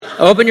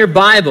Open your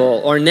Bible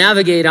or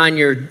navigate on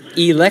your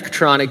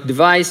electronic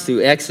device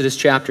through Exodus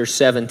chapter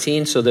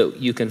 17 so that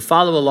you can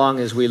follow along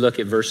as we look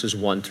at verses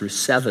 1 through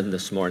 7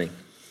 this morning.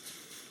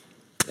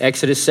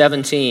 Exodus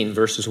 17,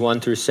 verses 1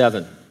 through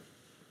 7.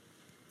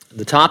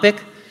 The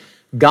topic,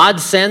 God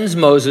sends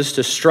Moses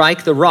to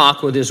strike the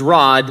rock with his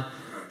rod,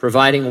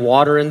 providing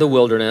water in the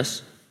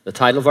wilderness. The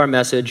title of our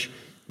message,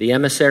 The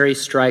Emissary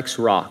Strikes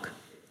Rock.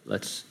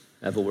 Let's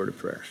have a word of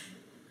prayer.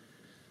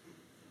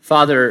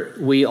 Father,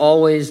 we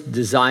always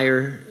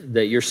desire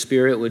that your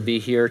Spirit would be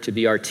here to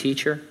be our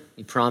teacher.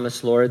 You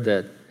promised, Lord,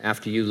 that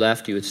after you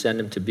left, you would send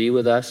him to be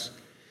with us,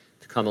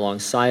 to come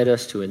alongside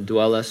us, to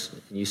indwell us.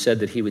 And you said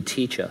that he would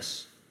teach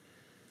us.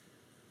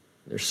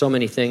 There's so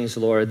many things,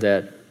 Lord,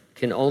 that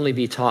can only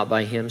be taught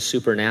by him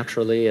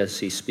supernaturally as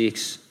he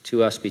speaks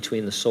to us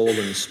between the soul and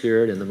the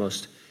spirit and the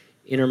most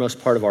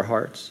innermost part of our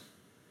hearts.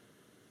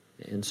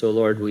 And so,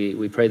 Lord,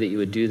 we pray that you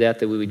would do that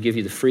we would give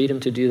you the freedom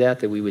to do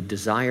that we would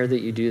desire that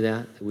you do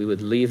that we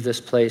would leave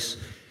this place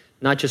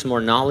not just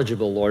more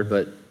knowledgeable, Lord,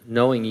 but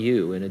knowing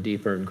you in a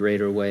deeper and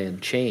greater way and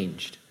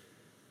changed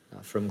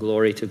from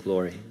glory to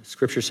glory.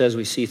 Scripture says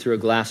we see through a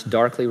glass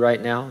darkly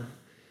right now.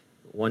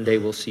 One day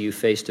we'll see you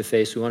face to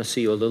face. We want to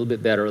see you a little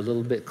bit better, a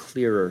little bit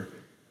clearer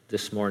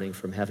this morning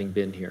from having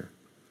been here.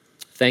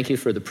 Thank you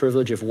for the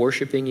privilege of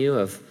worshiping you,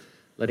 of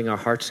letting our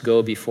hearts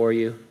go before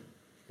you.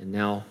 And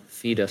now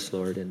feed us,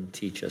 Lord, and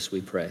teach us,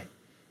 we pray.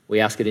 We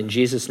ask it in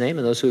Jesus' name,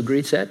 and those who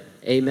agreed said,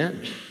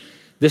 amen.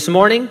 This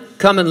morning,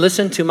 come and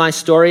listen to my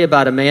story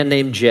about a man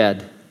named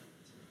Jed.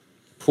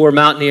 Poor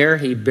mountaineer,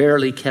 he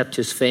barely kept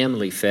his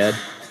family fed.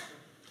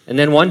 And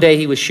then one day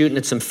he was shooting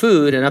at some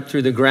food, and up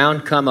through the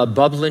ground come a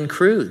bubbling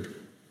crude.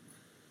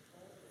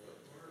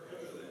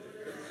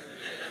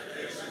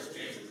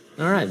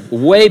 All right,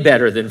 way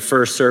better than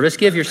first service.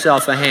 Give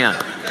yourself a hand.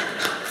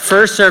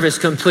 First service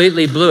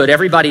completely blew it.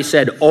 Everybody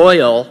said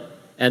oil,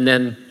 and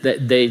then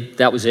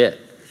that was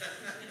it.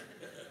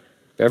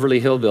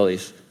 Beverly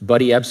Hillbillies,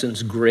 Buddy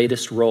Ebsen's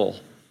greatest role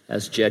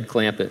as Jed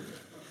Clampett.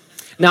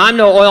 Now, I'm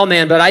no oil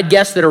man, but I'd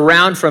guess that a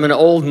round from an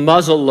old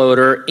muzzle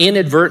loader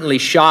inadvertently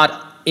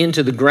shot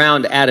into the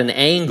ground at an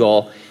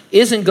angle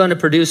isn't going to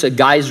produce a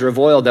geyser of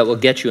oil that will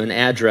get you an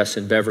address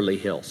in Beverly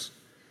Hills.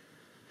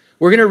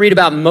 We're going to read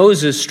about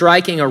Moses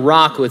striking a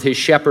rock with his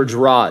shepherd's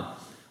rod.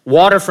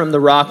 Water from the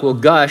rock will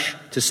gush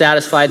to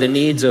satisfy the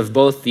needs of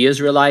both the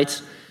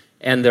Israelites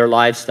and their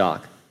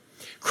livestock.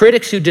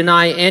 Critics who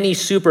deny any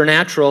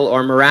supernatural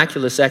or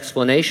miraculous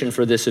explanation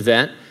for this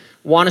event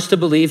want us to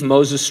believe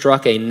Moses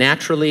struck a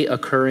naturally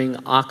occurring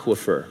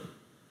aquifer.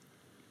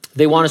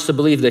 They want us to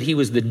believe that he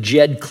was the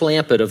Jed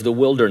Clampett of the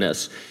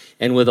wilderness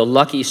and with a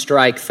lucky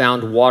strike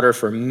found water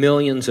for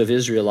millions of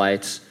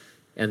Israelites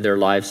and their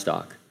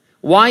livestock.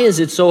 Why is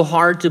it so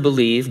hard to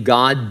believe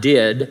God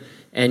did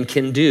and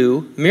can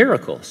do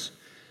miracles?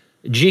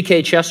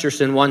 G.K.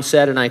 Chesterton once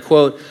said, and I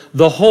quote,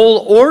 "The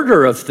whole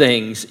order of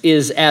things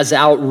is as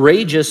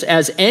outrageous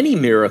as any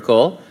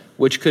miracle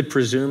which could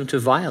presume to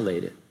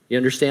violate it." You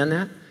understand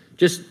that?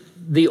 Just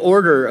the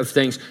order of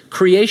things.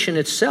 Creation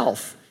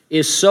itself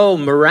is so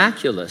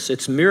miraculous.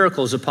 It's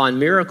miracles upon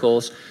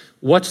miracles.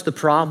 What's the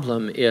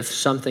problem if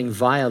something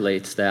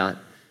violates that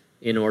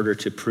in order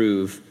to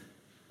prove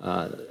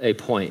a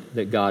point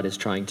that God is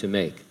trying to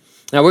make?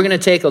 Now, we're going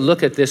to take a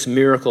look at this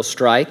miracle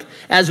strike.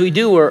 As we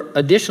do, we're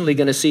additionally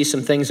going to see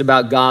some things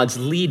about God's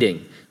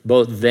leading,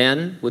 both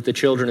then with the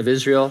children of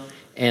Israel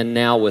and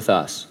now with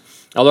us.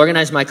 I'll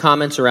organize my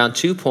comments around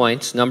 2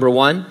 points. Number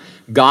 1,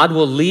 God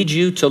will lead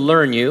you to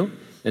learn you.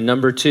 And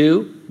number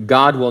 2,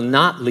 God will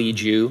not lead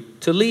you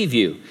to leave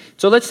you.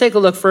 So let's take a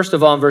look, first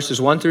of all, in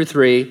verses 1 through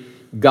 3.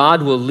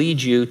 God will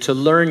lead you to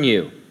learn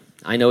you.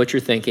 I know what you're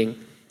thinking.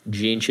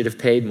 Gene should have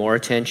paid more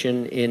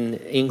attention in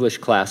English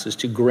classes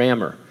to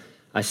grammar.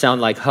 I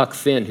sound like Huck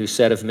Finn, who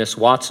said of Miss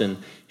Watson,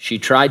 "She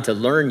tried to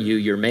learn you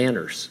your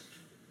manners."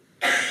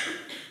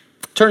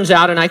 Turns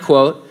out, and I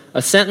quote,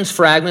 "A sentence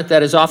fragment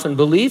that is often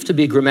believed to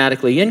be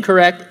grammatically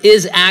incorrect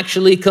is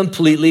actually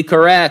completely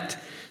correct.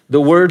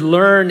 The word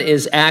learn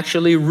is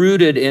actually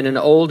rooted in an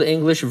Old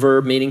English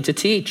verb meaning to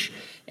teach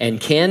and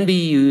can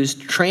be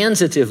used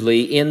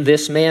transitively in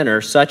this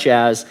manner, such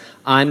as,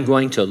 I'm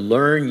going to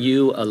learn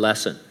you a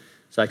lesson."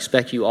 So I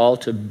expect you all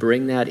to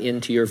bring that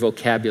into your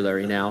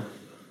vocabulary now.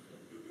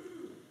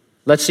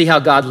 Let's see how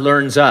God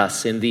learns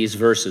us in these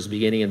verses,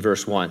 beginning in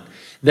verse 1.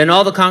 "Then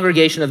all the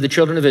congregation of the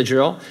children of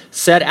Israel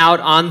set out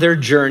on their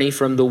journey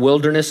from the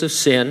wilderness of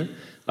sin,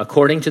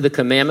 according to the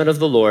commandment of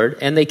the Lord,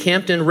 and they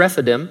camped in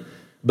Rephidim,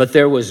 but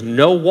there was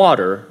no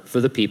water for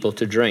the people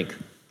to drink."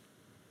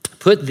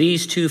 Put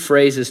these two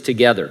phrases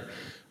together.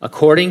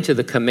 According to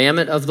the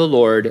commandment of the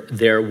Lord,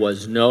 there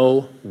was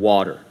no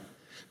water.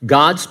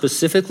 God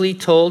specifically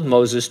told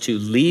Moses to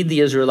lead the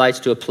Israelites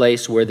to a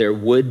place where there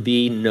would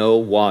be no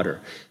water,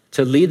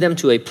 to lead them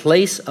to a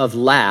place of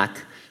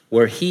lack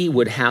where he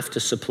would have to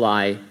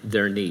supply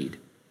their need.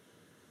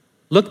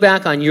 Look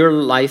back on your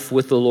life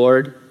with the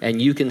Lord, and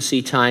you can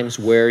see times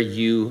where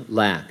you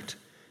lacked.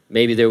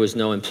 Maybe there was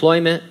no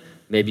employment.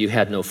 Maybe you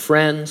had no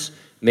friends.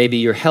 Maybe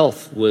your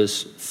health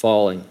was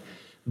falling.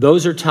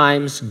 Those are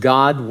times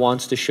God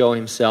wants to show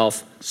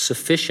himself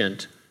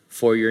sufficient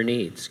for your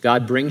needs.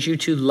 God brings you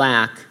to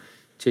lack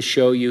to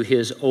show you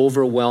his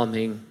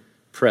overwhelming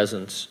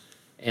presence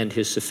and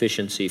his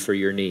sufficiency for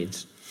your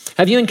needs.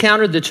 Have you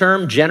encountered the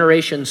term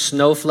Generation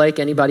Snowflake?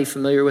 Anybody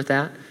familiar with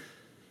that?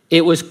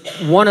 It was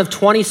one of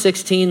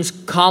 2016's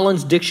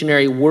Collins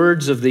Dictionary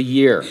Words of the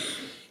Year.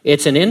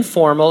 It's an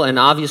informal and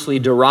obviously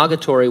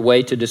derogatory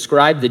way to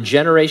describe the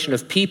generation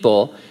of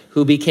people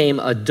who became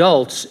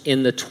adults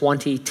in the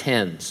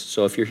 2010s.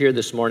 So if you're here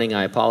this morning,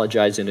 I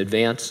apologize in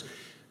advance.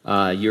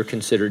 You're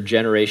considered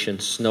Generation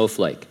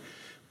Snowflake.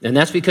 And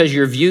that's because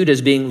you're viewed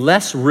as being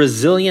less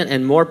resilient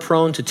and more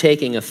prone to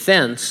taking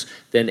offense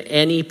than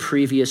any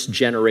previous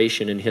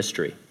generation in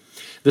history.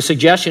 The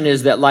suggestion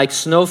is that like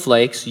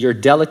snowflakes, you're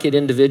delicate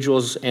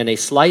individuals, and a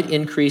slight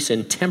increase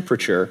in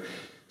temperature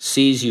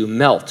sees you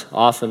melt,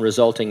 often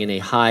resulting in a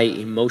high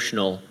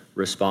emotional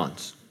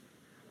response.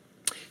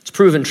 It's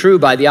proven true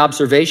by the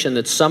observation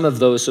that some of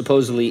those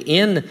supposedly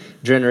in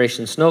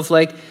Generation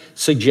Snowflake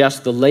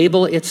suggest the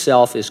label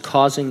itself is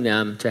causing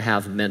them to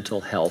have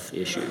mental health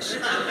issues.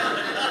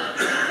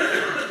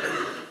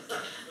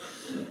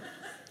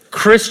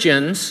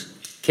 Christians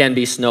can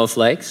be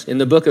snowflakes. In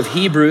the book of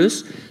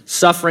Hebrews,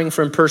 suffering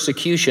from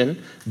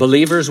persecution,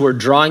 believers were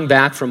drawing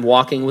back from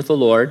walking with the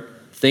Lord.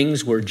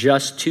 Things were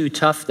just too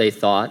tough, they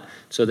thought,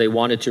 so they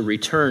wanted to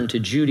return to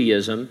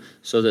Judaism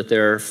so that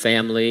their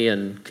family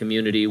and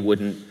community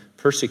wouldn't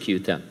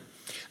persecute them.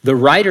 The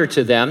writer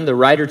to them, the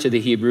writer to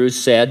the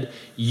Hebrews, said,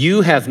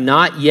 "You have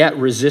not yet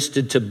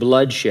resisted to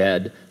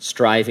bloodshed,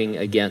 striving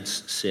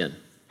against sin."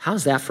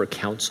 How's that for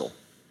counsel?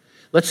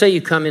 Let's say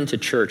you come into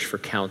church for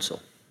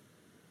counsel.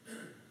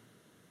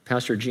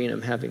 "Pastor Gene,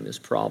 I'm having this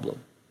problem."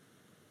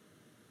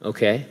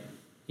 Okay,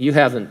 you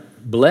haven't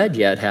bled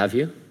yet, have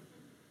you?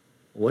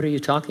 What are you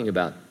talking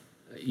about?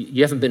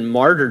 You haven't been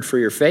martyred for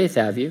your faith,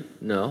 have you?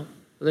 No.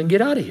 Well, then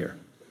get out of here.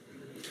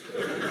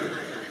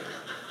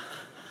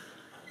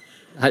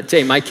 I tell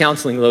you, my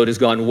counseling load has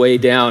gone way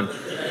down.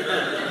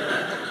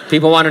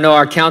 People want to know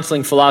our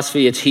counseling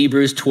philosophy. It's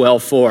Hebrews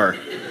 12:4.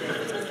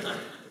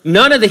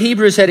 None of the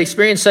Hebrews had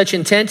experienced such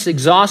intense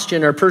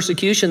exhaustion or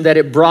persecution that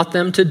it brought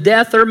them to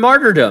death or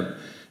martyrdom.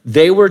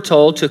 They were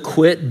told to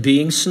quit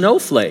being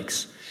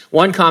snowflakes.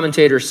 One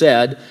commentator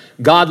said,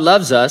 "God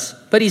loves us,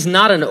 but he's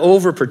not an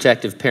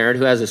overprotective parent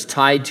who has us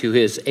tied to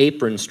his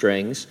apron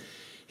strings.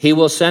 He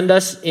will send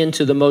us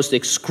into the most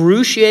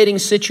excruciating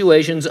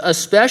situations,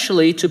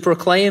 especially to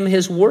proclaim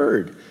his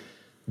word.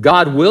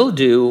 God will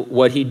do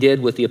what he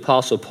did with the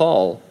Apostle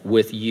Paul,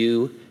 with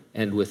you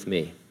and with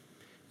me."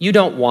 You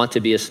don't want to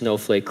be a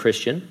snowflake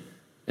Christian.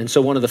 And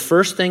so one of the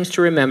first things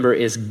to remember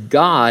is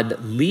God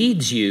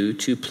leads you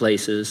to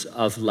places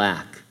of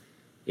lack.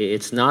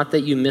 It's not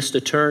that you missed a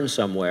turn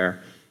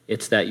somewhere.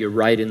 It's that you're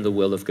right in the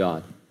will of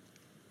God.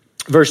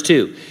 Verse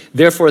 2,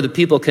 "Therefore the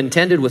people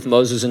contended with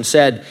Moses and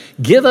said,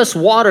 'Give us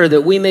water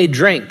that we may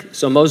drink.'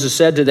 So Moses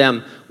said to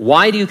them,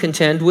 'Why do you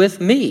contend with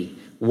me?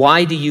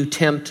 Why do you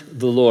tempt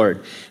the Lord?'"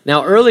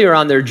 Now earlier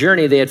on their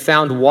journey, they had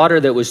found water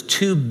that was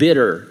too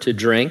bitter to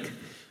drink.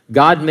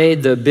 God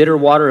made the bitter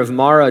water of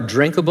Marah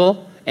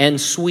drinkable and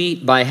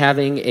sweet by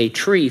having a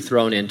tree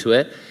thrown into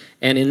it.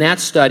 And in that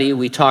study,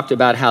 we talked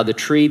about how the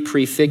tree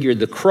prefigured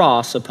the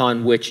cross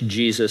upon which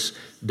Jesus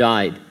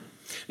died.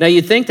 Now,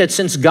 you'd think that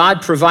since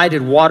God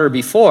provided water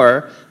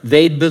before,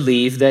 they'd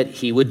believe that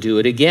he would do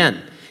it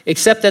again,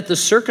 except that the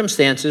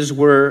circumstances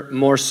were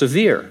more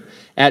severe.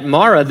 At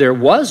Marah, there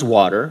was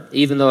water,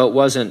 even though it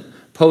wasn't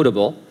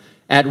potable.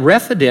 At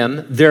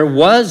Rephidim, there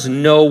was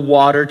no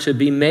water to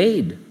be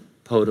made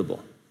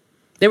potable.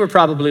 They were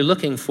probably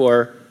looking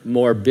for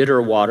more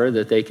bitter water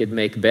that they could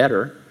make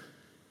better,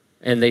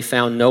 and they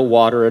found no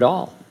water at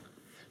all.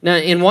 Now,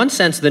 in one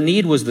sense, the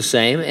need was the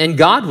same, and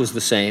God was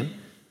the same,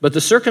 but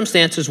the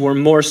circumstances were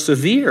more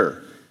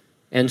severe,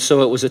 and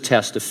so it was a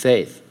test of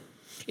faith.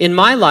 In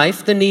my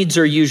life, the needs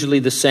are usually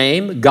the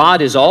same.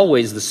 God is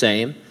always the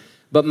same,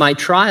 but my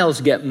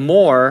trials get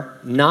more,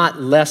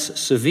 not less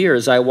severe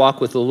as I walk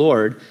with the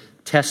Lord,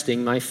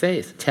 testing my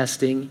faith,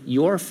 testing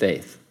your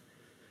faith.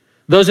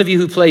 Those of you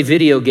who play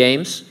video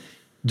games,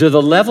 do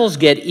the levels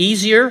get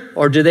easier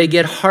or do they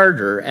get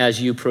harder as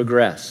you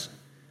progress?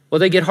 Well,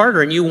 they get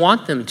harder, and you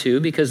want them to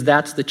because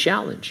that's the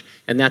challenge,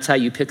 and that's how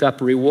you pick up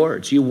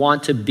rewards. You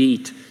want to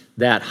beat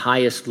that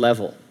highest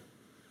level.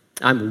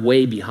 I'm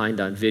way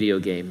behind on video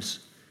games.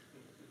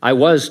 I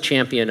was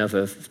champion of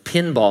a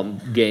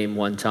pinball game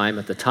one time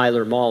at the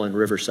Tyler Mall in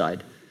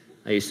Riverside.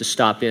 I used to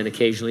stop in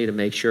occasionally to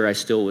make sure I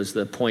still was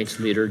the points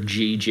leader,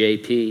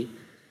 GJP,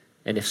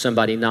 and if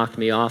somebody knocked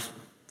me off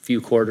a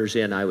few quarters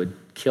in, I would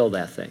kill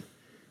that thing.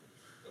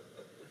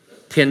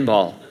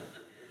 Pinball.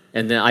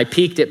 And then I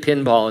peaked at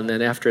pinball, and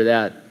then after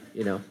that,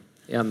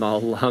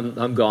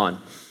 I'm gone.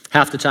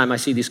 Half the time I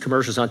see these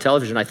commercials on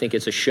television, I think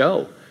it's a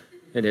show,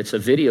 and it's a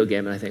video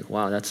game, and I think,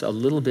 wow, that's a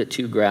little bit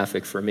too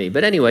graphic for me.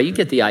 But anyway, you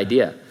get the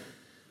idea.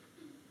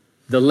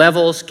 The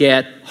levels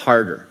get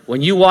harder.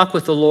 When you walk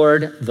with the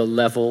Lord, the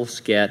levels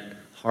get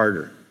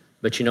harder.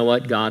 But you know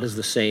what? God is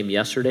the same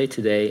yesterday,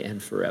 today,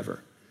 and forever.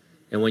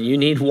 And when you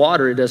need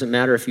water, it doesn't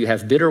matter if you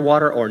have bitter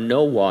water or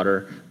no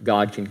water,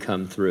 God can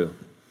come through.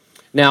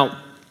 Now,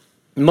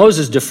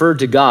 Moses deferred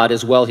to God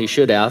as well he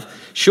should have.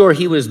 Sure,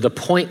 he was the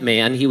point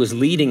man, he was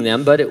leading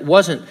them, but it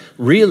wasn't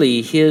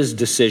really his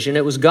decision,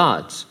 it was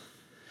God's.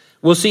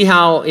 We'll see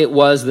how it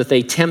was that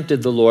they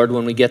tempted the Lord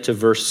when we get to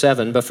verse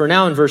 7. But for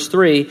now in verse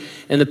 3,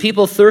 and the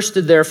people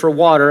thirsted there for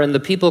water, and the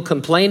people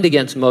complained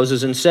against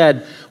Moses and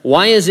said,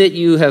 "Why is it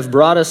you have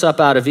brought us up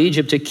out of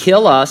Egypt to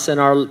kill us and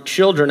our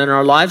children and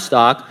our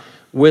livestock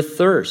with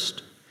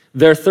thirst?"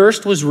 Their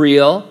thirst was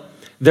real.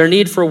 Their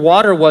need for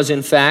water was,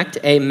 in fact,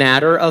 a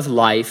matter of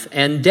life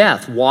and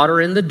death.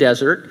 Water in the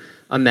desert,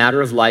 a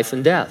matter of life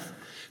and death.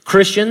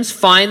 Christians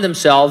find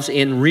themselves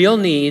in real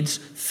needs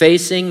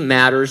facing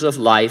matters of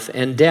life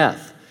and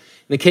death.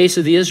 In the case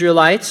of the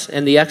Israelites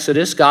and the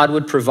Exodus, God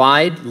would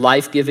provide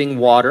life-giving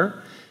water.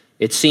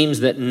 It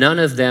seems that none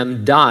of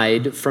them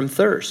died from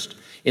thirst.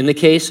 In the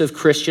case of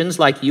Christians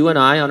like you and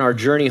I on our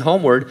journey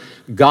homeward,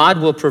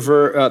 God will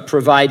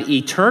provide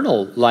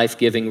eternal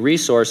life-giving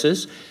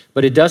resources,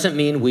 but it doesn't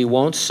mean we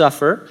won't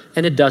suffer,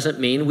 and it doesn't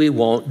mean we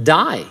won't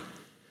die.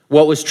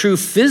 What was true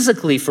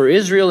physically for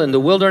Israel in the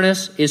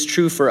wilderness is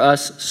true for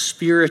us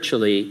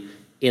spiritually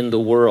in the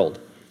world.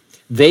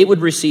 They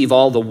would receive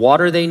all the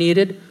water they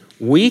needed.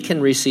 We can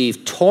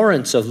receive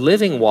torrents of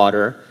living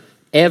water,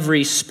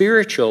 every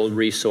spiritual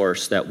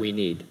resource that we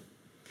need.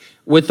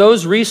 With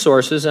those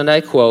resources, and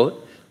I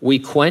quote, "We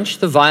quench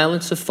the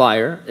violence of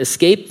fire,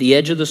 escape the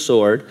edge of the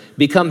sword,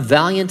 become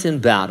valiant in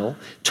battle,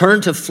 turn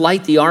to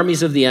flight the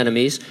armies of the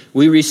enemies.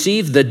 We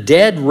receive the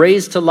dead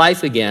raised to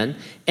life again,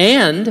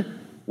 and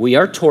we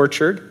are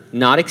tortured,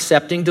 not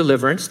accepting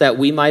deliverance, that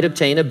we might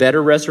obtain a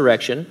better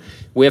resurrection.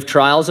 We have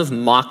trials of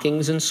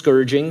mockings and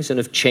scourgings and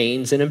of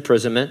chains and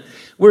imprisonment.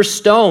 We're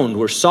stoned,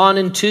 we're sawn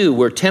in two,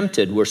 we're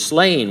tempted, we're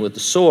slain with the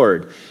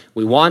sword.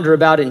 We wander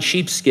about in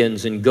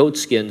sheepskins and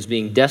goatskins,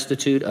 being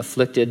destitute,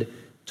 afflicted,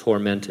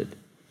 tormented."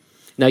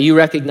 Now you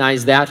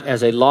recognize that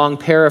as a long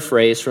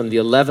paraphrase from the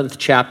 11th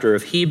chapter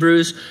of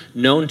Hebrews,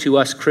 known to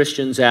us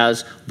Christians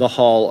as the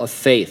Hall of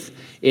Faith.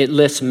 It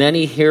lists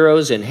many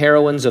heroes and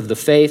heroines of the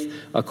faith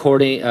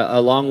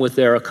along with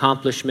their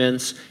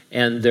accomplishments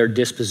and their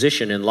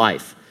disposition in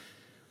life.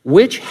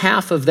 Which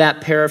half of that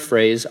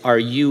paraphrase are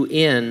you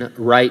in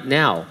right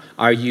now?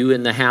 Are you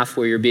in the half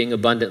where you're being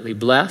abundantly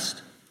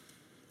blessed?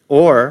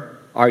 Or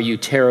are you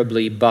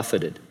terribly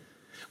buffeted?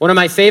 One of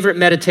my favorite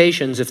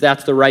meditations, if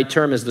that's the right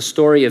term, is the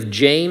story of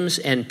James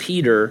and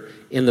Peter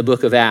in the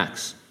book of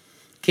Acts.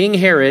 King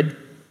Herod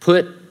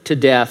put to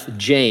death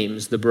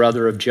James, the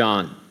brother of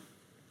John.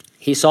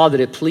 He saw that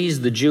it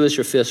pleased the Jewish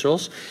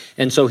officials,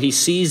 and so he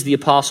seized the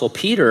apostle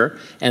Peter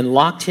and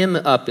locked him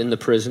up in the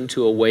prison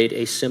to await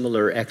a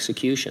similar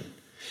execution.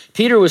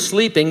 Peter was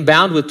sleeping,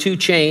 bound with two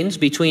chains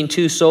between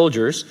two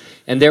soldiers,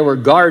 and there were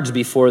guards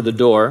before the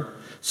door.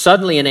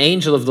 Suddenly an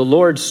angel of the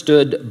Lord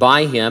stood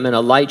by him, and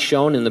a light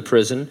shone in the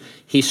prison.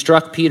 He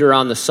struck Peter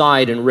on the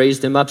side and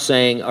raised him up,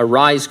 saying,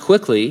 "Arise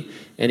quickly,"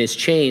 and his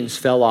chains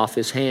fell off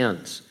his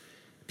hands.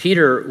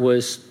 Peter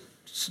was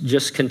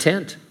just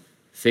content.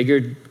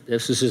 Figured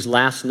this was his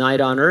last night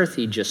on earth.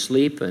 He'd just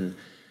sleep and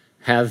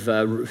have,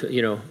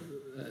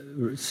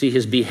 see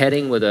his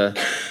beheading with a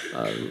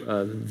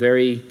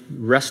very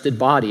rested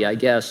body, I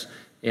guess.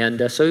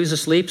 And so he was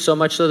asleep, so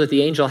much so that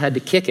the angel had to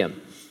kick him.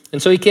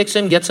 And so he kicks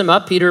him, gets him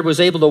up. Peter was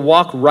able to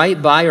walk right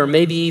by or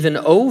maybe even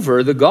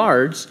over the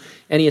guards,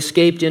 and he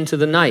escaped into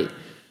the night.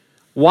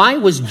 Why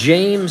was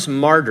James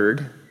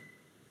martyred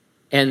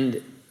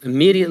and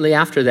immediately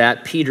after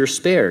that Peter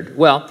spared?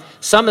 Well,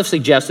 some have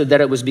suggested that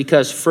it was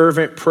because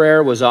fervent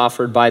prayer was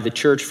offered by the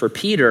church for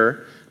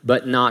Peter,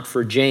 but not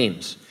for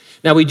James.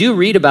 Now, we do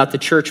read about the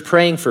church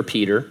praying for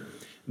Peter,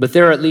 but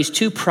there are at least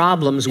two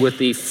problems with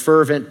the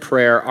fervent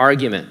prayer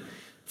argument.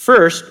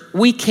 First,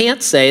 we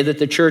can't say that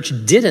the church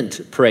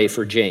didn't pray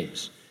for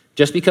James.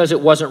 Just because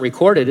it wasn't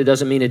recorded, it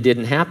doesn't mean it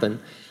didn't happen.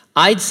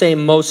 I'd say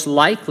most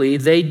likely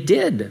they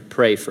did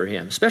pray for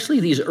him,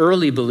 especially these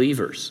early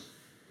believers,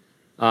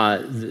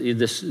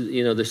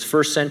 this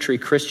first century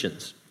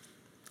Christians.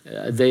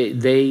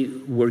 They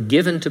were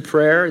given to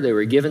prayer. They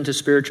were given to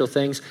spiritual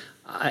things.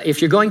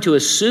 If you're going to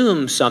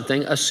assume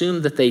something,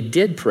 assume that they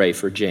did pray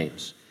for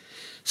James.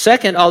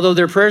 Second, although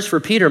their prayers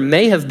for Peter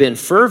may have been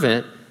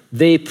fervent,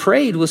 they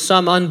prayed with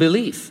some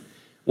unbelief.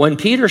 When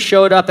Peter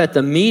showed up at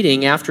the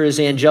meeting after his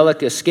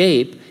angelic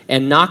escape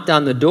and knocked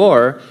on the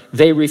door,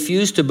 they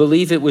refused to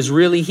believe it was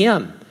really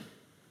him,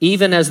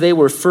 even as they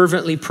were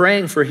fervently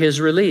praying for his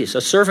release.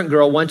 A servant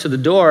girl went to the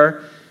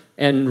door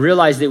and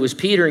realized it was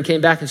Peter and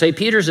came back and said,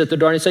 "Peter's at the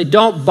door." And he'd say,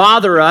 "Don't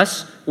bother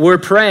us. We're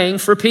praying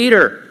for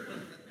Peter."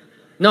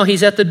 No,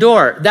 he's at the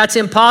door. That's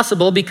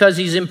impossible because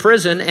he's in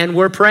prison and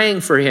we're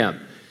praying for him.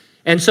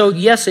 And so,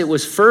 yes, it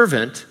was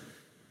fervent,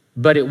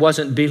 but it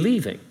wasn't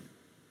believing.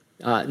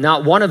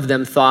 Not one of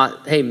them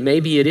thought, hey,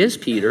 maybe it is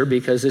Peter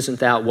because isn't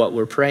that what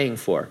we're praying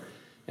for?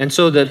 And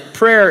so the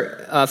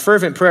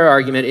fervent prayer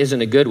argument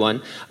isn't a good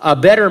one. A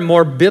better,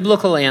 more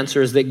biblical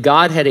answer is that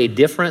God had a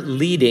different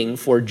leading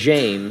for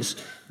James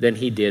than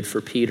he did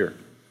for Peter.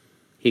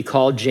 He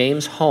called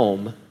James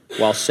home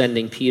while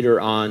sending Peter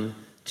on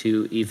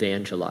to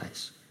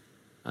evangelize.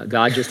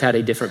 God just had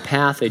a different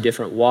path, a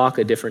different walk,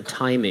 a different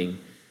timing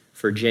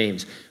for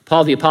James.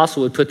 Paul the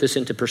Apostle would put this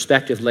into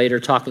perspective later,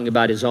 talking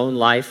about his own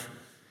life.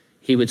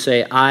 He would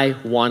say, I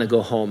want to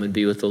go home and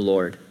be with the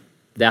Lord.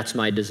 That's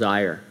my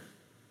desire.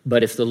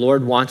 But if the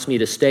Lord wants me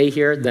to stay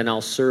here, then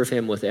I'll serve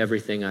him with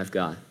everything I've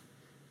got.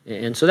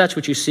 And so that's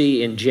what you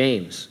see in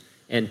James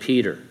and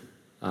Peter.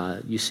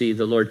 You see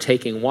the Lord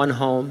taking one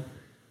home,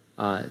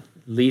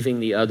 leaving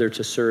the other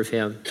to serve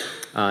him.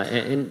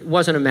 And it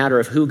wasn't a matter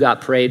of who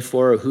got prayed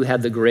for or who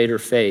had the greater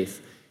faith.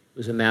 It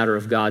was a matter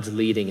of God's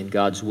leading and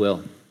God's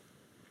will.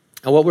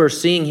 And what we're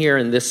seeing here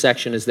in this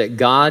section is that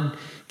God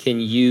can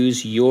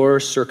use your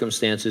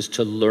circumstances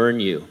to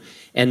learn you.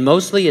 And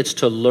mostly it's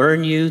to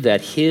learn you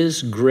that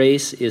his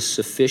grace is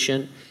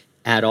sufficient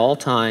at all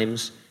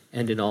times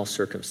and in all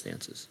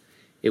circumstances.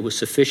 It was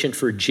sufficient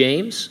for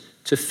James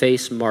to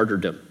face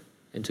martyrdom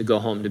and to go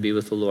home to be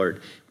with the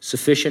Lord.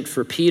 Sufficient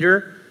for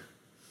Peter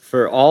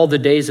for all the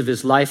days of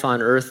his life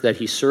on earth that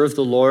he served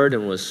the Lord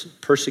and was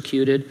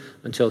persecuted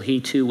until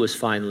he too was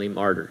finally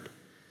martyred.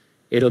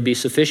 It'll be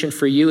sufficient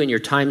for you in your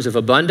times of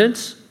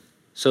abundance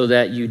so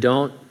that you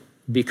don't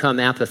become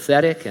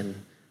apathetic and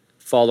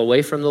fall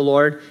away from the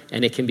Lord,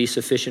 and it can be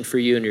sufficient for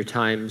you in your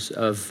times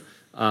of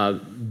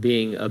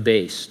being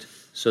abased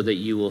so that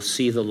you will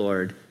see the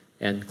Lord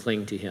and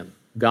cling to him.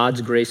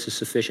 God's grace is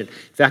sufficient.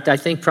 In fact, I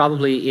think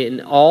probably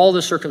in all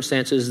the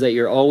circumstances that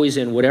you're always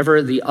in,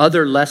 whatever the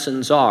other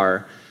lessons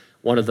are,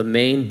 one of the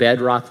main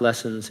bedrock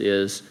lessons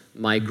is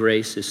my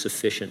grace is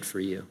sufficient for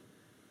you,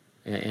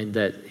 and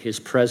that his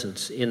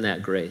presence in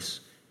that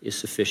grace is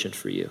sufficient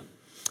for you.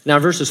 Now,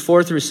 verses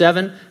 4 through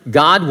 7,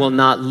 God will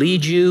not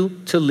lead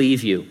you to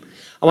leave you.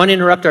 I want to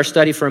interrupt our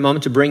study for a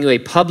moment to bring you a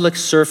public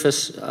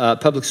service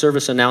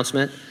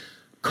announcement.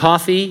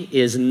 Coffee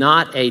is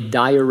not a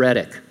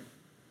diuretic,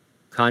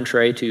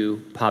 contrary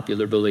to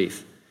popular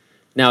belief.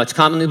 Now, it's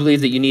commonly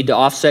believed that you need to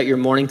offset your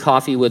morning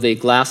coffee with a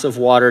glass of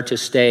water to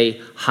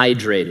stay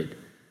hydrated.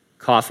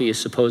 Coffee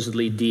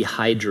supposedly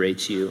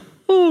dehydrates you.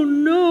 Oh,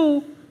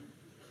 no.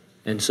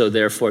 And so,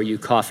 therefore, you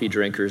coffee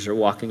drinkers are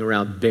walking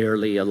around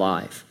barely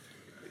alive.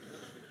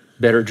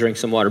 Better drink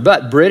some water.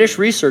 But British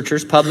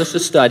researchers published a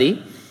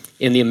study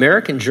in the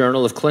American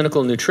Journal of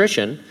Clinical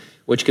Nutrition,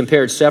 which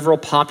compared several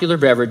popular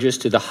beverages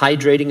to the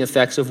hydrating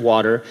effects of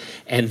water,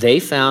 and they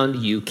found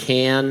you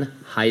can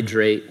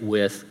hydrate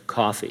with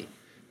coffee.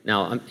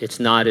 Now, it's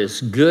not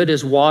as good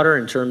as water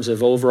in terms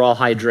of overall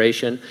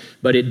hydration,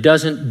 but it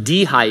doesn't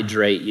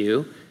dehydrate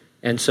you.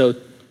 And so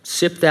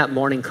sip that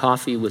morning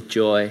coffee with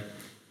joy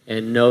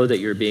and know that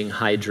you're being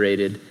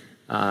hydrated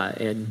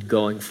and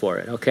going for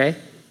it, okay?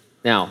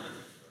 Now,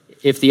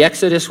 if the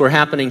Exodus were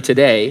happening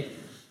today,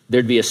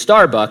 there'd be a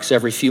Starbucks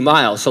every few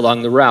miles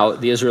along the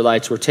route the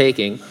Israelites were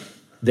taking.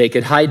 They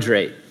could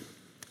hydrate.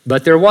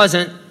 But there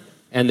wasn't,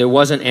 and there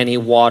wasn't any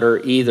water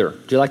either.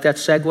 Do you like that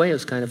segue? It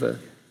was kind of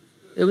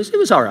it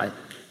was all right.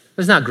 It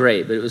was not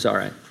great, but it was all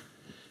right.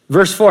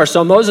 Verse 4,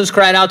 so Moses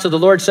cried out to the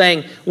Lord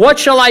saying, what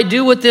shall I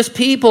do with this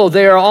people?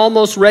 They are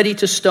almost ready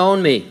to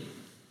stone me.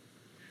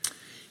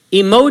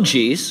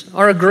 Emojis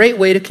are a great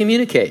way to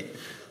communicate.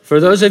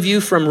 For those of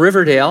you from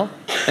Riverdale,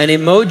 an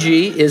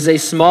emoji is a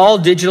small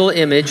digital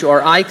image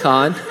or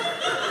icon.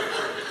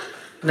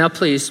 Now,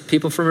 please,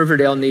 people from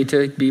Riverdale need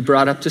to be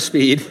brought up to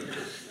speed.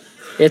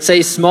 It's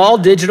a small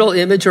digital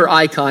image or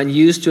icon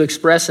used to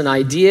express an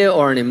idea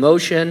or an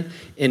emotion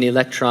in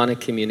electronic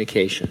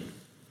communication.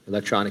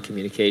 Electronic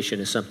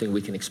communication is something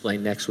we can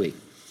explain next week.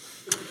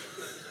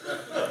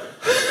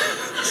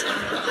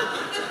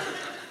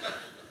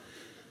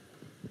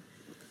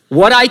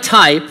 What I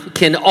type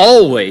can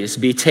always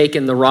be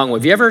taken the wrong way.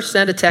 Have you ever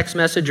sent a text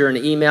message or an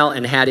email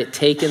and had it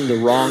taken the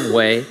wrong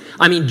way?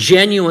 I mean,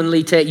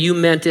 genuinely, you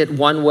meant it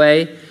one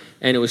way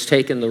and it was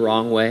taken the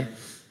wrong way.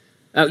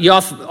 You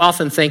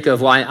often think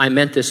of, well, I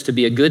meant this to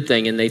be a good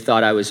thing and they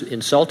thought I was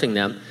insulting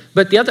them.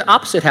 But the other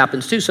opposite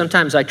happens too.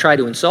 Sometimes I try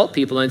to insult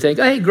people and think,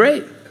 hey,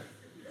 great. And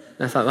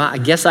I thought, well, I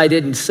guess I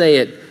didn't say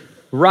it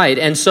right.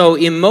 And so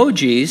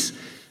emojis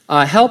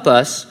help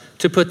us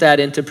to put that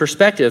into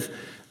perspective.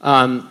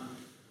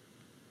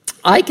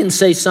 I can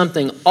say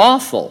something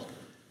awful,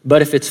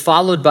 but if it's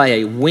followed by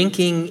a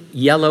winking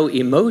yellow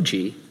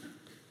emoji,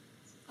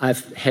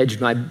 I've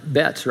hedged my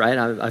bets, right?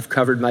 I've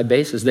covered my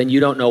bases. Then you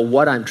don't know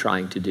what I'm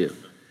trying to do.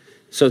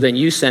 So then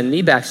you send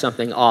me back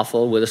something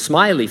awful with a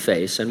smiley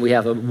face, and we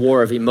have a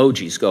war of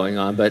emojis going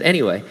on. But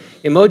anyway,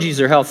 emojis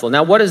are helpful.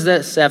 Now, what does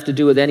this have to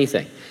do with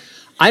anything?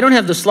 I don't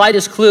have the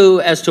slightest clue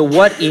as to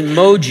what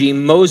emoji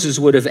Moses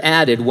would have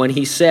added when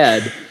he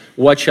said,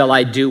 what shall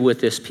I do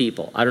with this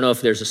people? I don't know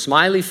if there's a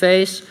smiley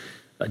face,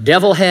 a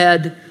devil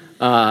head,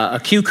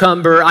 a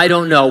cucumber. I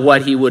don't know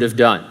what he would have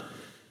done.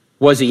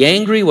 Was he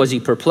angry? Was he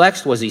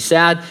perplexed? Was he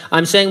sad?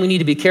 I'm saying we need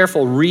to be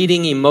careful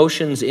reading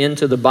emotions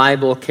into the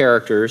Bible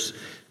characters,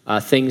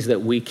 things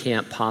that we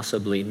can't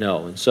possibly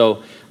know. And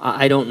so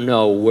I don't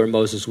know where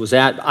Moses was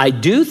at. I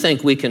do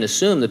think we can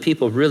assume the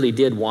people really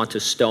did want to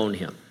stone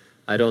him.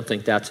 I don't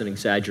think that's an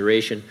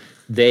exaggeration.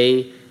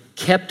 They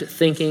kept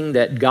thinking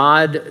that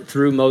God,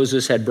 through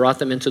Moses, had brought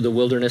them into the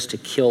wilderness to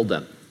kill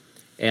them.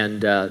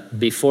 And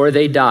before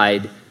they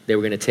died, they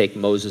were going to take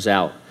Moses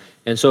out.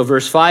 And so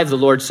verse 5, the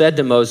Lord said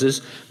to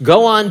Moses,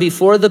 "Go on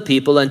before the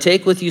people and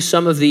take with you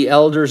some of the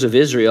elders of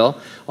Israel.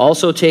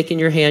 Also take in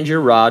your hand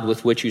your rod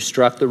with which you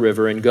struck the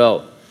river, and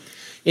go."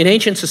 In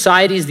ancient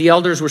societies, the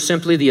elders were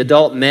simply the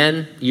adult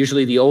men,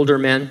 usually the older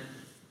men.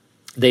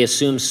 They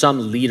assumed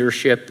some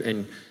leadership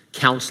and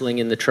counseling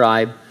in the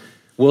tribe.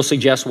 We'll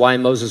suggest why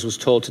Moses was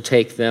told to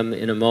take them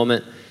in a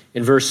moment.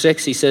 In verse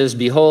 6, he says,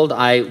 "Behold,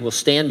 I will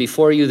stand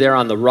before you there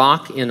on the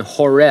rock in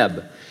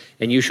Horeb,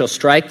 and you shall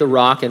strike the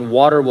rock, and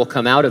water will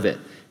come out of it,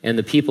 and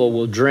the people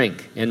will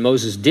drink." And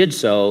Moses did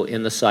so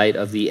in the sight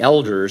of the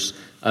elders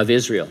of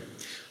Israel.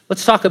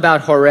 Let's talk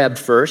about Horeb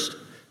first.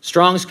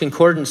 Strong's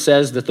Concordance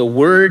says that the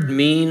word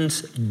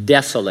means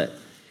desolate.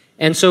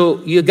 And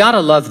so you got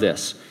to love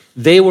this.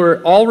 They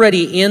were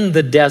already in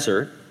the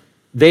desert.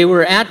 They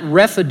were at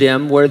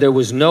Rephidim where there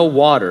was no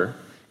water.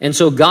 And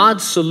so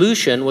God's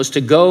solution was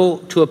to go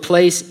to a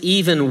place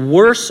even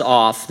worse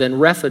off than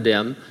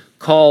Rephidim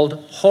called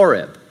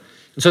Horeb.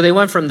 And so they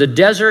went from the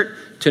desert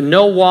to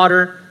no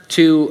water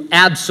to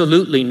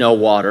absolutely no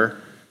water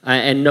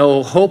and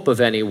no hope of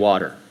any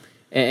water.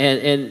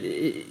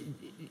 The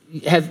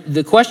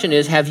question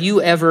is, have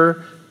you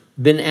ever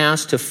been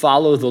asked to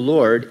follow the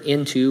Lord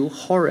into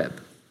Horeb?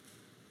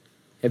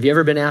 Have you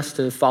ever been asked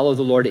to follow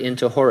the Lord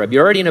into Horeb?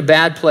 You're already in a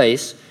bad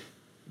place,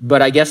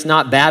 but I guess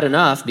not bad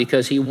enough,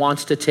 because he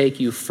wants to take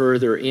you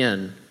further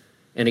in.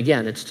 And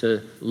again, it's to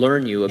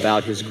learn you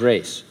about his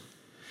grace.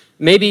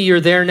 Maybe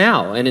you're there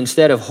now, and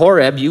instead of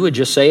Horeb, you would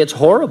just say it's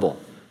horrible.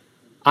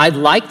 I'd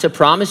like to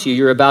promise you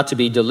you're about to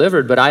be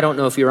delivered, but I don't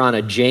know if you're on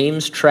a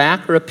James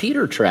track or a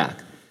Peter track.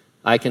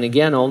 I can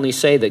again only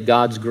say that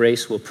God's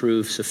grace will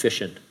prove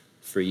sufficient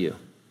for you.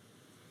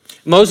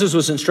 Moses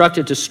was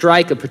instructed to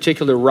strike a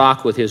particular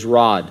rock with his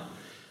rod.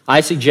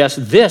 I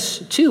suggest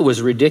this, too,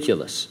 was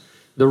ridiculous.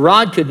 The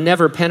rod could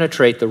never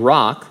penetrate the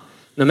rock.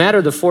 No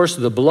matter the force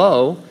of the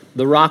blow,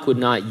 the rock would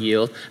not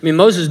yield. I mean,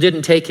 Moses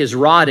didn't take his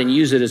rod and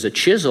use it as a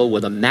chisel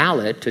with a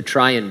mallet to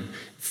try and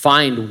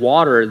find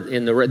water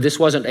in the... This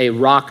wasn't a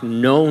rock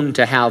known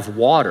to have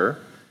water.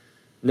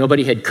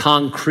 Nobody had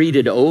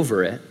concreted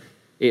over it.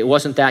 It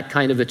wasn't that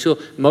kind of a tool.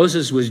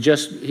 Moses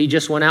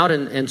just went out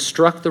and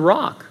struck the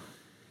rock.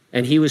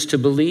 And he was to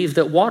believe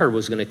that water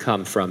was going to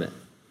come from it.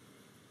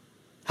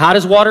 How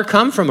does water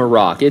come from a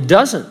rock? It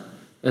doesn't,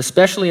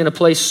 especially in a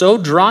place so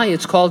dry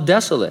it's called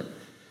desolate.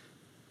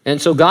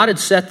 And so God had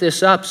set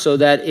this up so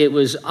that it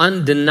was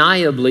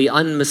undeniably,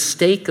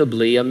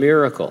 unmistakably a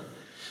miracle.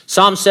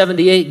 Psalm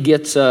 78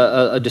 gets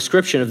a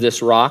description of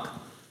this rock.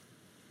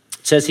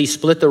 It says, "He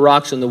split the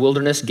rocks in the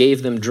wilderness,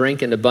 gave them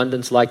drink in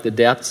abundance like the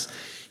depths.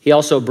 He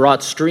also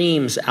brought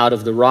streams out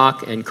of the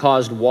rock and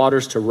caused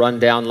waters to run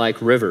down like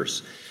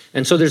rivers."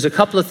 And so there's a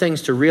couple of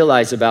things to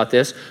realize about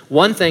this.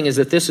 One thing is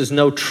that this is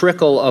no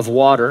trickle of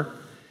water.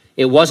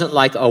 It wasn't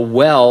like a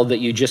well that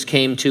you just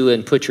came to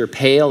and put your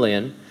pail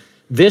in.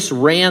 This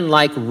ran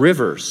like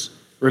rivers.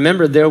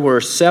 Remember, there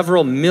were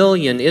several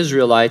million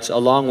Israelites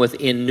along with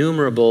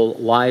innumerable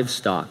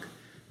livestock.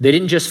 They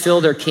didn't just fill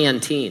their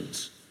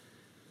canteens.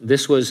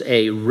 This was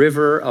a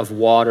river of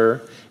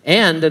water.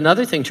 And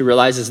another thing to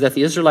realize is that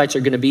the Israelites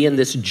are going to be in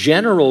this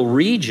general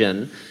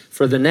region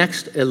for the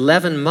next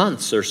 11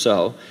 months or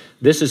so.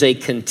 This is a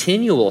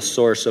continual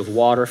source of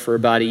water for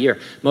about a year.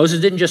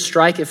 Moses didn't just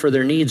strike it for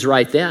their needs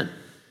right then.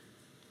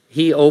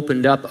 He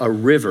opened up a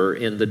river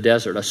in the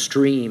desert, a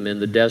stream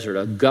in the desert,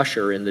 a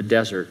gusher in the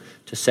desert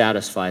to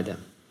satisfy them.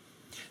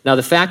 Now,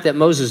 the fact that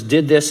Moses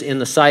did this in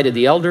the sight of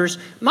the elders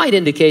might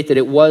indicate that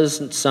it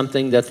wasn't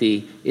something that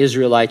the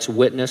Israelites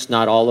witnessed,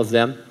 not all of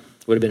them.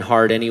 It would have been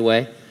hard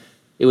anyway.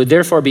 It would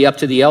therefore be up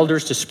to the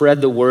elders to spread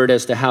the word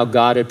as to how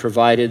God had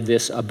provided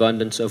this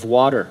abundance of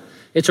water.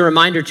 It's a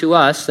reminder to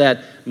us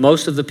that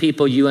most of the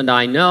people you and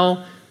I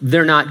know,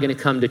 they're not going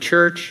to come to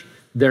church.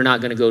 They're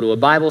not going to go to a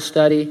Bible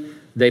study.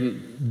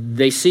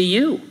 They see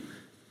you.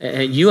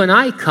 And you and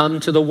I come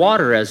to the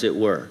water, as it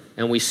were.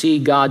 And we see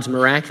God's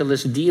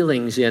miraculous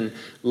dealings in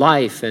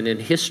life and in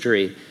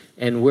history.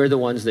 And we're the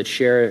ones that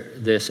share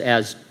this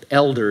as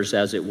elders,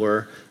 as it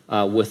were,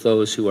 with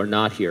those who are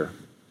not here.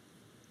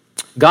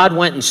 God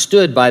went and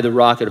stood by the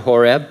rock at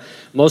Horeb.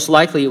 Most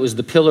likely it was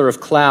the pillar of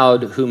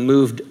cloud who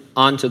moved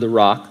onto the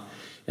rock.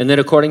 And then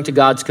according to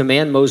God's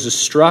command, Moses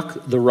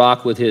struck the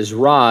rock with his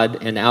rod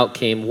and out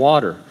came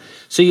water.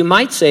 So you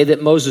might say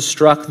that Moses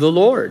struck the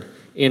Lord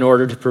in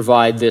order to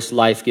provide this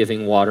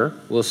life-giving water.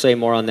 We'll say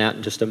more on that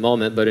in just a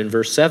moment. But in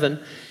verse 7,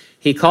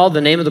 he called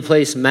the name of the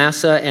place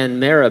Massah and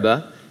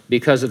Meribah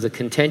because of the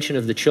contention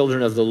of the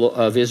children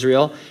of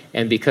Israel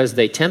and because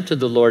they tempted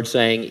the Lord,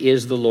 saying,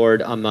 "Is the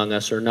Lord among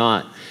us or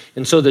not?"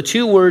 And so the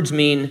two words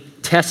mean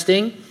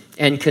testing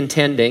and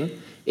contending.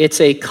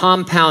 It's a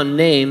compound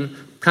name,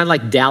 kind of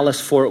like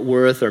Dallas-Fort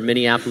Worth or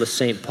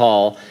Minneapolis-St.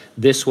 Paul.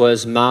 This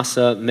was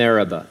Massah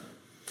Meribah.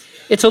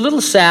 It's a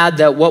little sad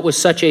that what was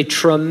such a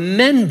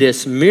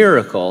tremendous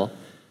miracle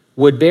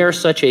would bear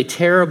such a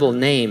terrible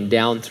name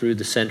down through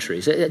the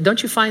centuries.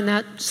 Don't you find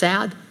that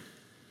sad?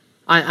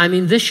 I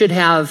mean, this should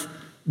have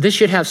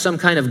some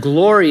kind of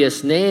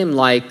glorious name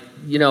like,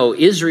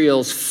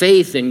 Israel's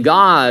faith in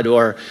God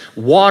or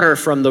water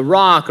from the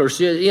rock or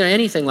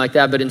anything like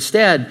that. But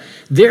instead,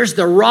 there's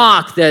the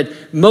rock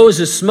that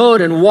Moses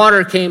smote and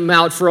water came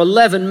out for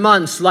 11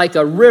 months like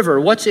a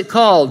river. What's it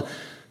called?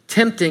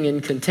 Tempting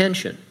and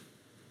contention.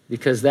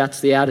 Because that's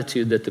the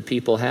attitude that the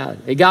people had.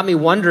 It got me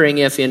wondering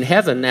if in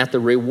heaven, at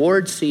the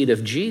reward seat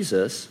of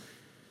Jesus,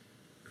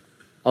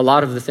 a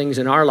lot of the things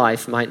in our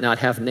life might not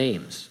have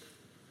names.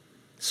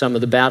 Some of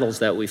the battles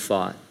that we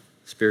fought,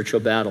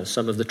 spiritual battles,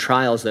 some of the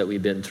trials that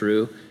we've been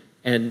through,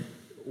 and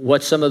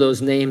what some of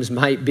those names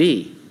might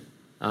be.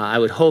 I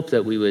would hope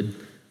that we would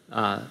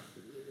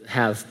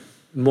have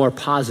more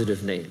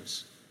positive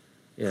names,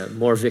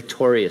 more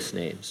victorious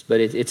names. But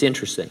it's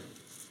interesting.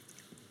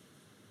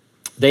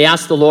 They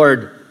asked the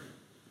Lord,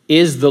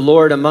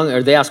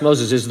 they asked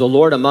Moses, is the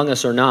Lord among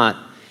us or not?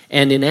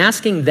 And in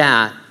asking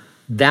that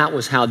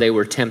was how they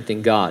were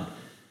tempting God.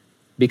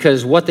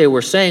 Because what they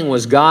were saying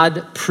was,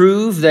 God,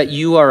 prove that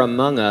you are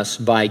among us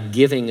by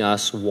giving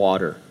us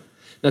water.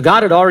 Now,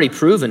 God had already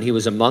proven he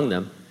was among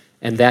them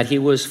and that he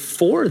was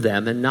for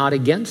them and not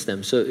against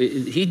them. So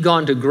he'd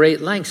gone to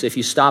great lengths, if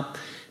you stop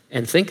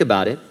and think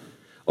about it.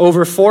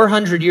 Over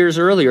 400 years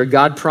earlier,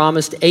 God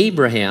promised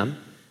Abraham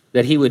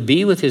that he would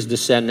be with his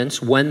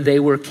descendants when they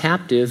were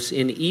captives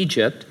in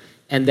Egypt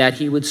and that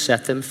he would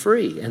set them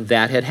free, and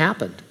that had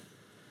happened.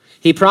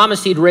 He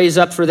promised he'd raise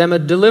up for them a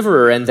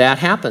deliverer, and that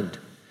happened.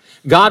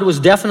 God was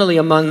definitely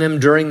among them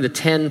during the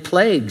 10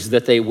 plagues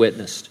that they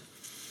witnessed.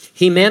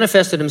 He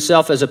manifested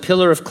himself as a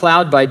pillar of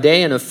cloud by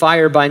day and of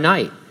fire by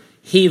night.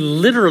 He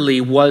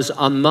literally was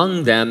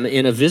among them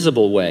in a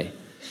visible way.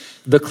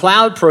 The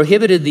cloud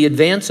prohibited the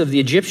advance of the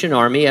Egyptian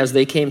army as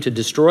they came to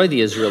destroy the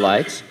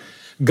Israelites.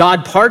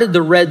 God parted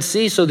the Red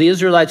Sea so the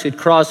Israelites could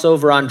cross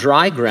over on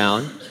dry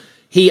ground.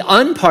 He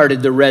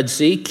unparted the Red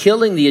Sea,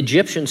 killing the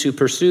Egyptians who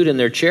pursued in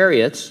their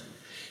chariots.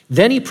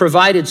 Then he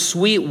provided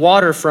sweet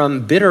water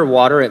from bitter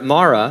water at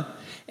Marah.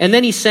 And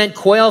then he sent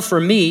quail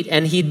for meat,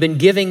 and he'd been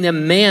giving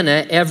them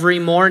manna every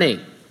morning.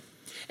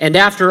 And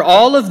after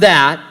all of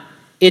that,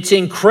 it's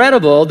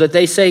incredible that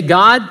they say,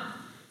 God,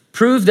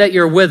 prove that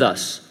you're with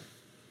us.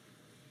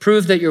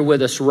 Prove that you're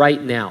with us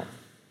right now,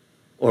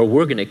 or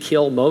we're going to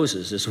kill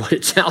Moses, is what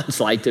it sounds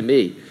like to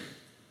me.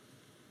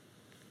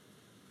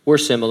 We're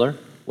similar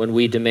when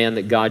we demand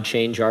that God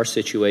change our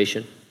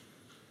situation.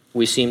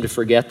 We seem to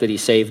forget that he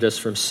saved us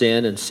from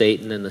sin and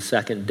Satan and the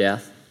second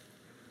death.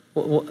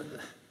 Wow.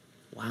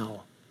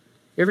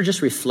 You ever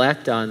just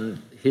reflect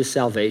on his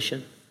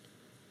salvation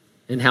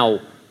and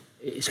how,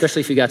 especially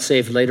if you got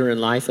saved later in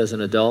life as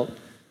an adult,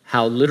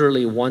 how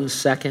literally 1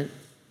 second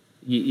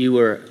you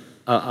were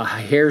a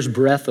hair's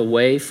breadth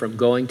away from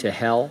going to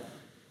hell.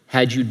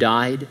 Had you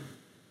died,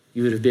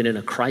 you would have been in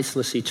a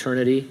Christless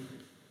eternity,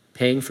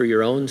 paying for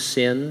your own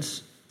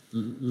sins,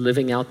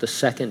 living out the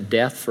second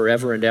death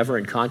forever and ever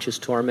in conscious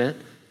torment.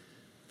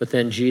 But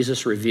then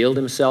Jesus revealed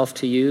himself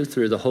to you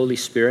through the Holy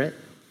Spirit,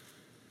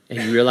 and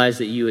you realized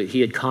that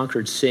he had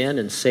conquered sin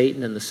and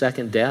Satan and the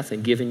second death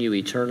and given you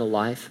eternal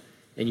life,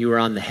 and you were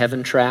on the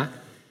heaven track.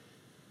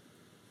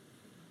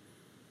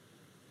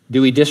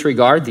 Do we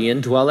disregard the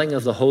indwelling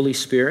of the Holy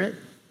Spirit,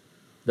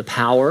 the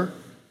power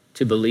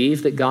to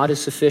believe that God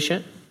is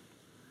sufficient?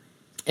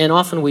 And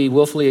often we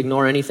willfully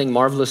ignore anything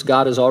marvelous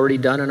God has already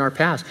done in our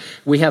past.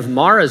 We have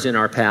Maras in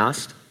our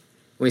past.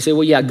 We say,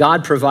 well, yeah,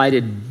 God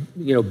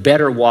provided,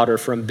 better water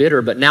from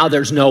bitter, but now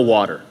there's no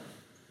water.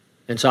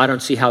 And so I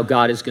don't see how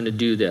God is going to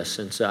do this.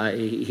 And so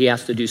he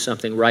has to do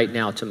something right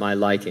now to my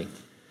liking.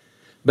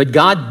 But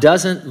God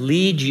doesn't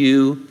lead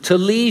you to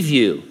leave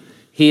you.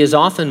 He is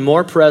often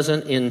more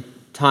present in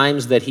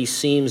times that he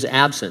seems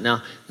absent.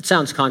 Now, it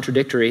sounds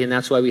contradictory, and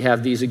that's why we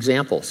have these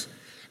examples.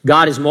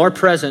 God is more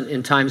present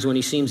in times when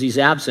he seems he's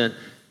absent.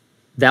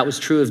 That was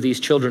true of these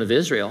children of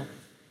Israel.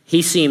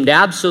 He seemed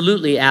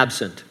absolutely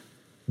absent.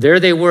 There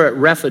they were at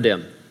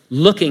Rephidim,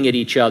 looking at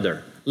each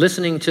other,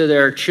 listening to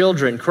their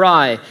children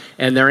cry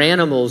and their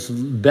animals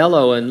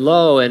bellow and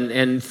low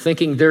and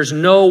thinking there's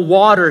no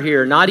water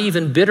here, not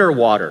even bitter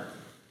water.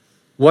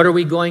 What are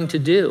we going to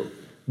do?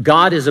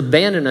 God has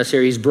abandoned us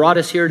here. He's brought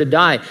us here to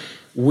die.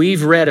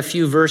 We've read a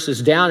few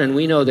verses down and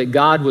we know that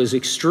God was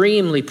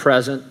extremely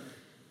present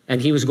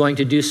and he was going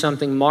to do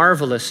something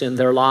marvelous in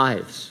their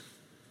lives.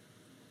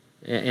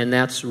 And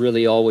that's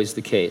really always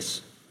the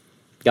case.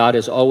 God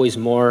is always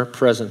more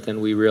present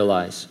than we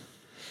realize.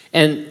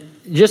 And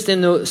just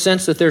in the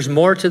sense that there's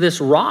more to this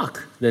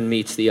rock than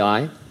meets the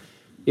eye.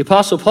 The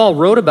Apostle Paul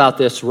wrote about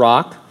this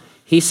rock.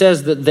 He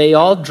says that they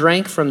all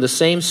drank from the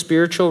same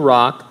spiritual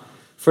rock,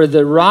 for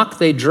the rock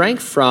they drank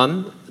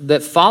from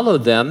that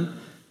followed them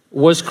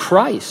was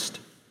Christ.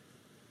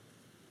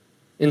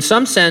 In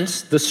some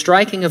sense, the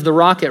striking of the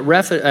rock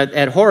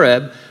at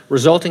Horeb,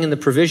 resulting in the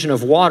provision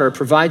of water,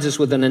 provides us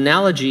with an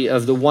analogy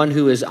of the one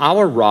who is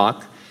our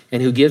rock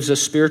and who gives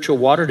us spiritual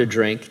water to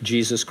drink,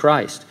 Jesus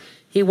Christ.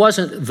 He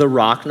wasn't the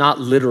rock, not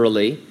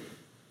literally.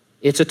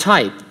 It's a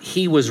type.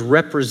 He was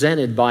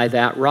represented by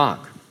that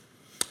rock.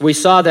 We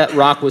saw that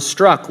rock was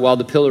struck while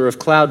the pillar of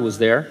cloud was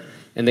there.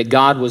 and that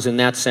God was in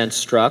that sense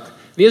struck.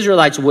 The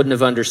Israelites wouldn't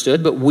have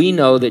understood, but we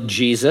know that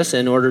Jesus,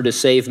 in order to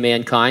save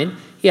mankind,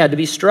 he had to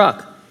be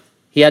struck.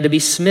 He had to be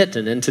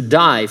smitten and to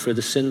die for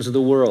the sins of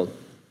the world.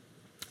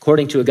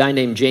 According to a guy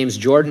named James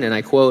Jordan, and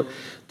I quote,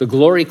 "The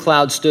glory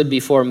cloud stood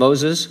before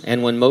Moses,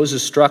 and when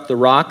Moses struck the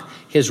rock,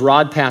 his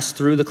rod passed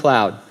through the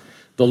cloud.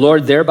 The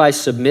Lord thereby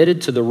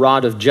submitted to the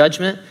rod of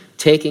judgment,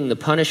 taking the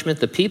punishment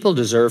the people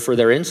deserve for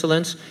their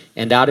insolence,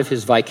 and out of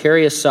his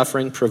vicarious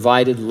suffering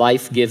provided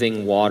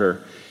life-giving water."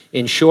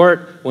 In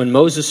short, when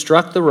Moses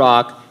struck the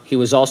rock, he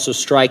was also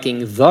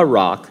striking the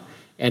rock,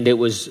 and it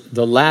was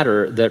the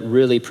latter that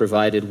really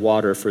provided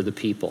water for the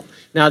people.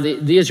 Now,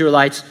 the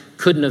Israelites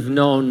couldn't have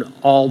known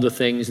all the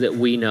things that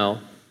we know.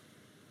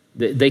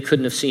 They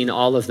couldn't have seen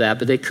all of that,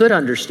 but they could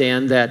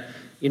understand that,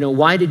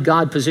 why did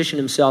God position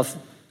himself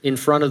in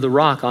front of the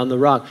rock, on the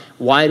rock?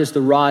 Why does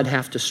the rod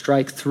have to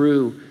strike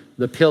through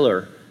the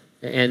pillar?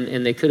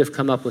 And they could have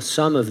come up with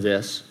some of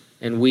this,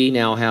 and we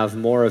now have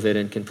more of it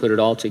and can put it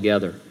all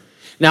together.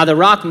 Now, the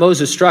rock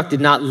Moses struck did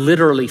not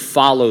literally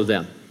follow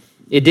them.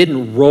 It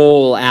didn't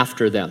roll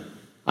after them.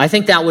 I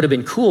think that would have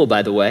been cool,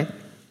 by the way,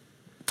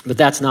 but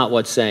that's not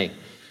what's saying.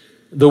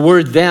 The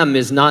word "them"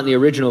 is not in the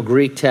original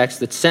Greek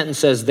text. The sentence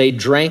says, "They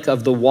drank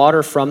of the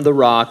water from the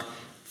rock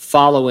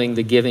following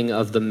the giving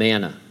of the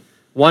manna."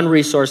 One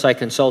resource I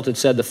consulted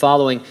said the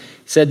following,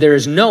 there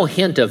is no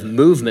hint of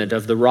movement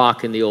of the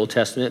rock in the Old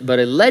Testament, but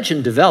a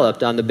legend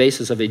developed on the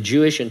basis of a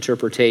Jewish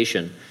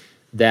interpretation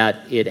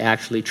that it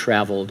actually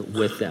traveled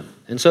with them.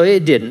 And so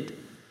it didn't.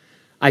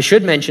 I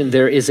should mention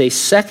there is a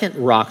second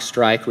rock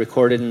strike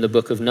recorded in the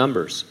book of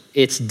Numbers.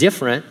 It's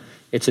different,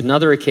 it's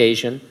another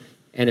occasion,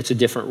 and it's a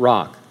different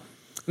rock.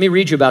 Let me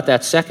read you about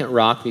that second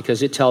rock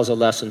because it tells a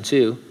lesson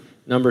too.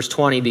 Numbers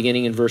 20,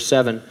 beginning in verse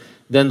 7.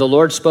 "Then the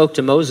Lord spoke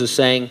to Moses,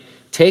 saying,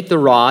 'Take the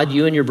rod,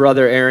 you and your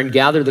brother Aaron,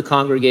 gather the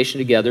congregation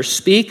together,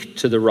 speak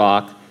to the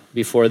rock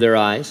before their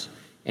eyes,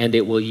 and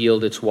it will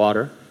yield its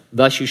water.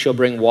 Thus you shall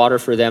bring water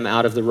for them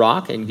out of the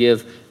rock and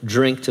give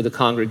drink to the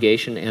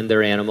congregation and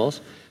their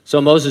animals.'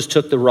 So Moses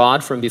took the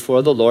rod from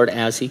before the Lord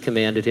as he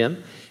commanded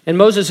him. And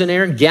Moses and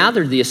Aaron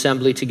gathered the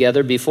assembly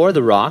together before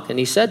the rock, and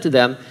he said to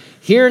them,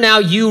 'Hear now,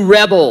 you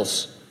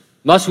rebels,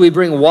 must we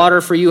bring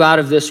water for you out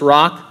of this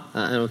rock?'"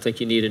 I don't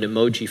think you need an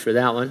emoji for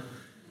that one.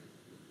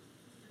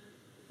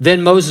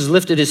 "Then Moses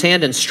lifted his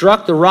hand and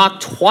struck the rock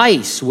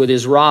twice with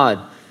his rod.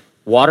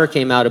 Water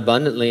came out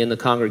abundantly, and the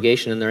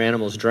congregation and their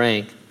animals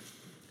drank.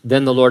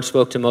 Then the Lord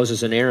spoke to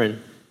Moses and Aaron,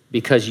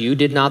 'Because you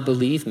did not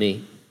believe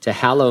me to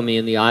hallow me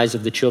in the eyes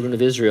of the children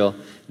of Israel,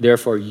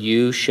 therefore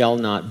you shall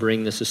not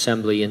bring this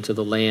assembly into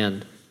the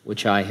land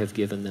which I have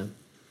given them.'"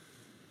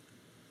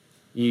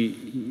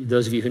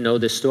 Those of you who know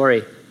this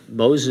story,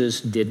 Moses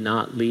did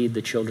not lead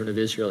the children of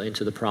Israel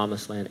into the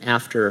promised land.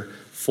 After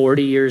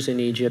 40 years in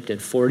Egypt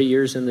and 40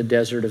 years in the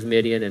desert of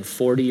Midian and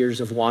 40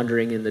 years of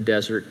wandering in the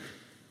desert,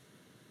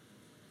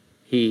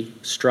 he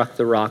struck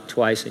the rock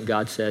twice and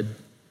God said,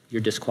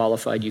 "You're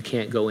disqualified, you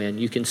can't go in.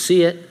 You can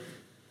see it,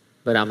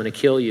 but I'm going to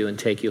kill you and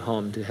take you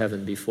home to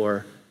heaven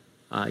before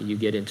you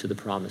get into the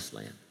promised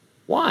land."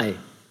 Why?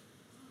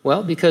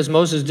 Well, because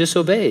Moses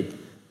disobeyed,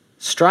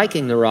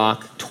 striking the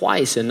rock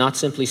twice and not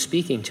simply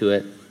speaking to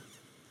it.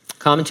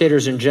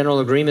 Commentators are in general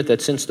agreement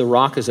that since the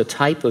rock is a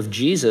type of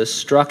Jesus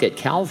struck at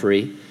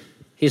Calvary,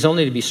 he's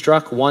only to be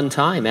struck one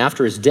time.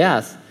 After his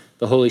death,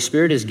 the Holy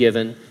Spirit is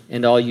given,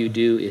 and all you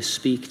do is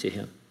speak to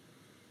him.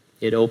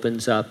 It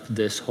opens up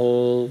this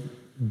whole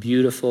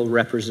beautiful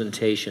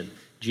representation.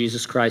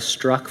 Jesus Christ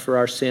struck for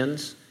our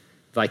sins,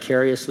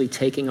 vicariously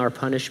taking our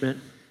punishment.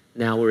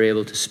 Now we're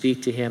able to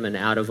speak to him, and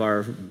out of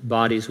our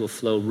bodies will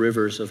flow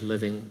rivers of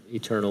living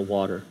eternal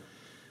water.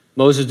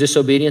 Moses'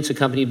 disobedience,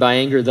 accompanied by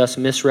anger, thus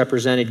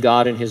misrepresented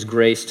God and his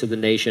grace to the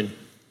nation.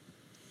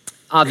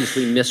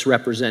 Obviously,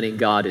 misrepresenting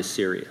God is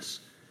serious.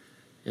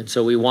 And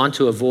so we want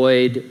to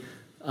avoid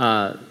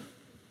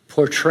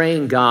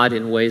portraying God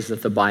in ways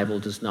that the Bible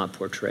does not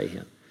portray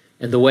him.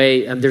 And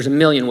there's a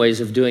million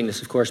ways of doing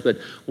this, of course, but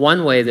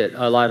one way that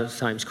a lot of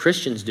times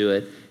Christians do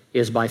it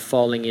is by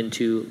falling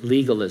into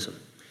legalism.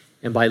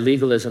 And by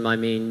legalism, I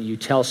mean you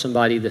tell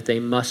somebody that they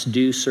must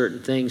do certain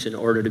things in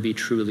order to be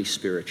truly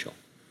spiritual.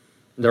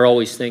 There are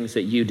always things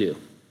that you do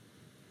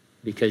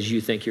because you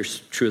think you're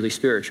truly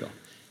spiritual.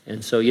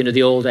 And so,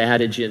 the old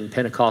adage in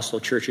Pentecostal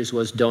churches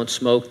was don't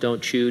smoke,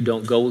 don't chew,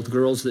 don't go with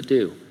girls that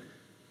do.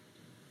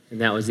 And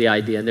that was the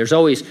idea. And there's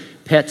always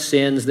pet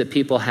sins that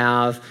people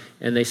have,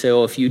 and they say,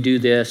 oh, if you do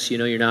this,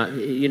 you're not,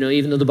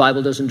 even though the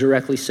Bible doesn't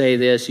directly say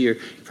this, you're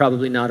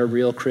probably not a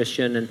real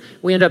Christian. And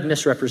we end up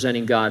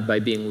misrepresenting God by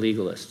being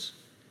legalists.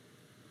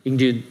 You can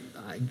do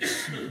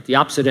the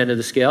opposite end of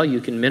the scale. You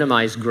can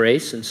minimize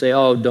grace and say,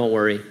 oh, don't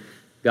worry,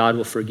 God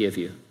will forgive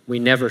you. We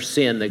never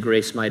sin that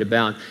grace might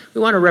abound. We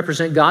want to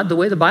represent God the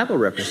way the Bible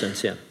represents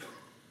him,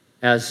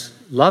 as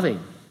loving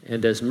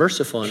and as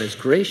merciful and as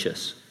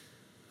gracious,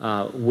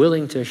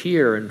 willing to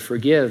hear and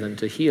forgive and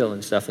to heal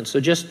and stuff. And so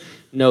just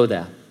know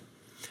that.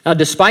 Now,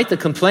 despite the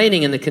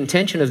complaining and the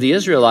contention of the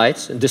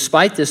Israelites, and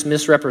despite this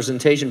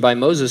misrepresentation by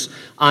Moses,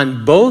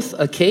 on both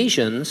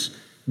occasions,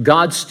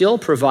 God still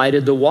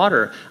provided the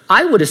water.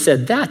 I would have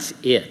said, that's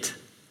it.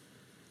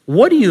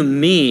 What do you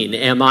mean,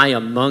 am I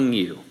among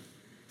you?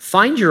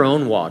 Find your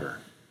own water.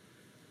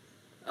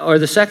 Or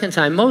the second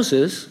time,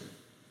 Moses,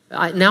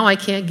 now I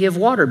can't give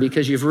water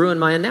because you've ruined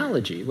my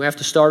analogy. We have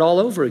to start all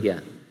over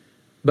again.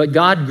 But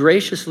God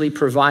graciously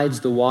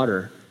provides the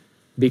water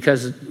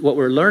because what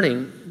we're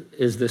learning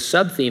is the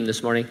sub-theme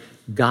this morning,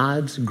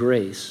 God's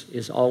grace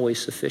is always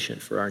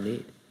sufficient for our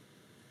need.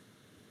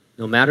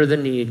 No matter the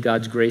need,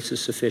 God's grace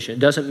is sufficient.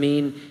 It doesn't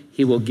mean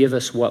he will give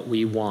us what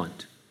we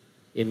want.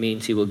 It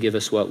means he will give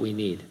us what we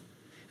need.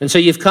 And so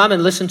you've come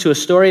and listened to a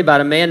story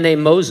about a man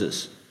named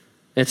Moses.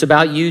 And it's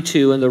about you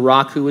two and the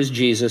rock who was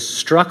Jesus,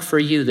 struck for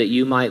you that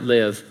you might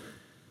live.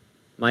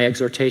 My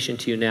exhortation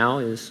to you now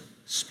is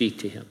speak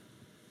to him.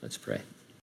 Let's pray.